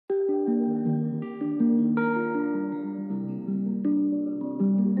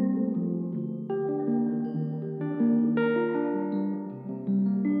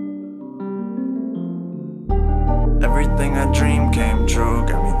everything I dreamed came true.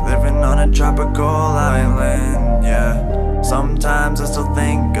 Got me living on a tropical island, yeah. Sometimes I still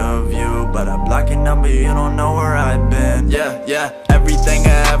think of you, but I block your number, you don't know where I've been. Yeah, everything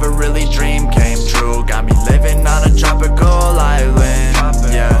I ever really dreamed came true. Got me living on a tropical island,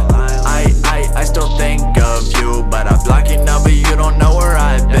 yeah. I still think of you, but I block your number, you don't know where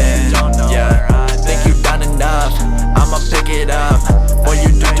I've been. Yeah, think you done enough, I'ma pick it up. Boy, you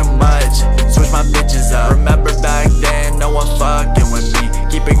do too much, switch my bitches up. Remember back then, no one fucking with me.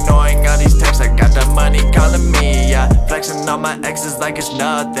 Keep ignoring all these texts, I got that money calling me, yeah. Flexing on my exes like it's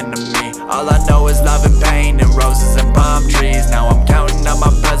nothing to me. All I know is love and pain and roses and palm trees. Now I'm counting up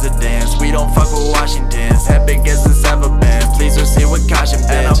my presidents, we don't fuck with Washingtons. Head big as it's ever been, please proceed with caution,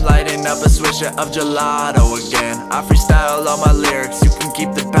 bitch. And I'm lighting up a swisher of gelato again. I freestyle all my lyrics, you can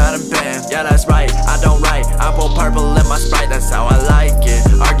keep the pad and pen. Yeah, that's right, I don't write, I pull purple in my Sprite, that's how I like it.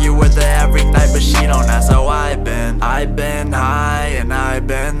 Argue with her every night, but she don't ask how I've been. I've been high and I've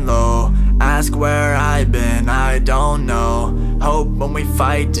been low. Ask where I've been, I don't know. Hope when we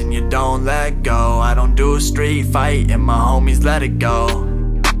fight and you don't let go. I don't do a street fight and my homies let it go.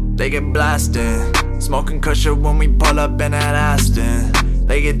 They get blasted, smoking cushion when we pull up in that Aston.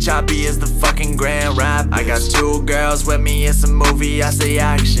 They get choppy as the fucking grand rap. I got 2 girls with me, it's a movie, I say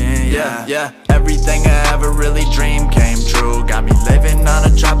action, yeah. Everything I ever really dreamed came true. Got me living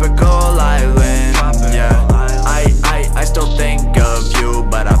on a tropical island, yeah. I still think of you,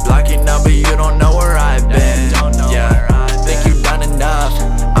 but I block your number, you don't know where I've been. Yeah, think you done enough,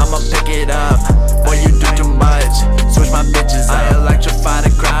 I'ma pick it up. Boy, you do too much, switch my bitches up. I electrify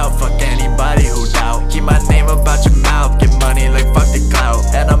the crowd, fuck anybody who doubt. Keep my name about your mouth, get money like fuck the clout.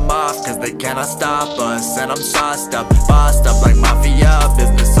 And I'm off, cause they cannot stop us. And I'm sauced up, bossed up like mafia,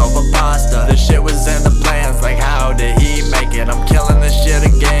 business over pasta. The shit was in the plans, like how did he make it? I'm killing this shit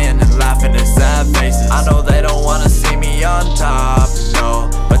again and laughing at sad faces. I know they don't wanna see me on top, no,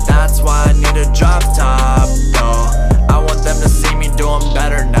 but that's why I need a drop top, no. I want them to see me doing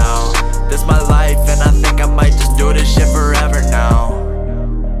better now. This my life and I think I might just do this shit forever now.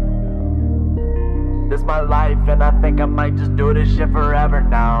 This my life and I think I might just do this shit forever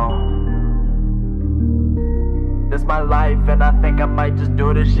now. This my life and I think I might just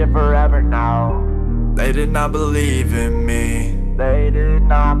do this shit forever now. They did not believe in me. They did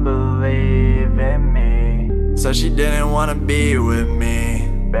not believe in me. So she didn't wanna be with me.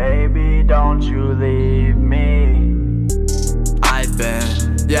 Baby, don't you leave me. I've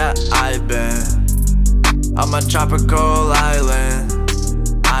been, yeah, I've been on my tropical island.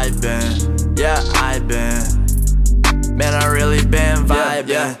 I've been, yeah, I've been. Man, I really been vibing,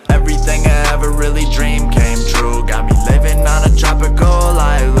 yeah. Everything I ever really dreamed came true. Got me living on a tropical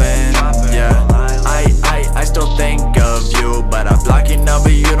island, yeah. I still think of you, but I block your number,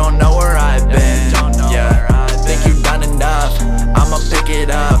 you don't know where I've been. Yeah, think you done enough, I'ma pick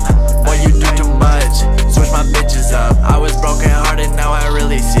it up. Boy, you do too much, switch my bitches up. I was broken hearted, now I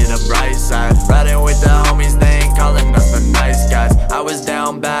really see the bright side. Riding with the homies, they ain't calling us the nice guys. I was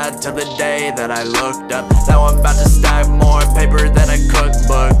down bad till the day that I looked up. Now I'm about to stack more paper than a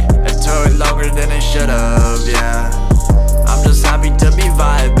cookbook. It took longer than it should've, yeah. I'm just happy to be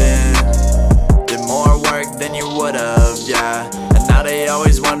vibing. Did more work than you would've, yeah. And now they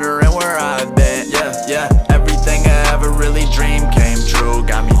always wondering where I've been, yeah. Everything I ever really dreamed came true.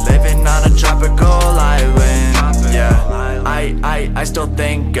 Got me living on a tropical island, yeah. I still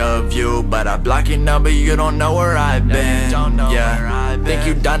think of you, but I block your number, you don't know where I've been. Yeah, think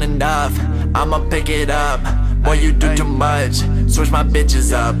you done enough, I'ma pick it up. Boy, you do too much, switch my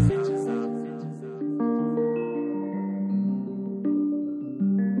bitches up.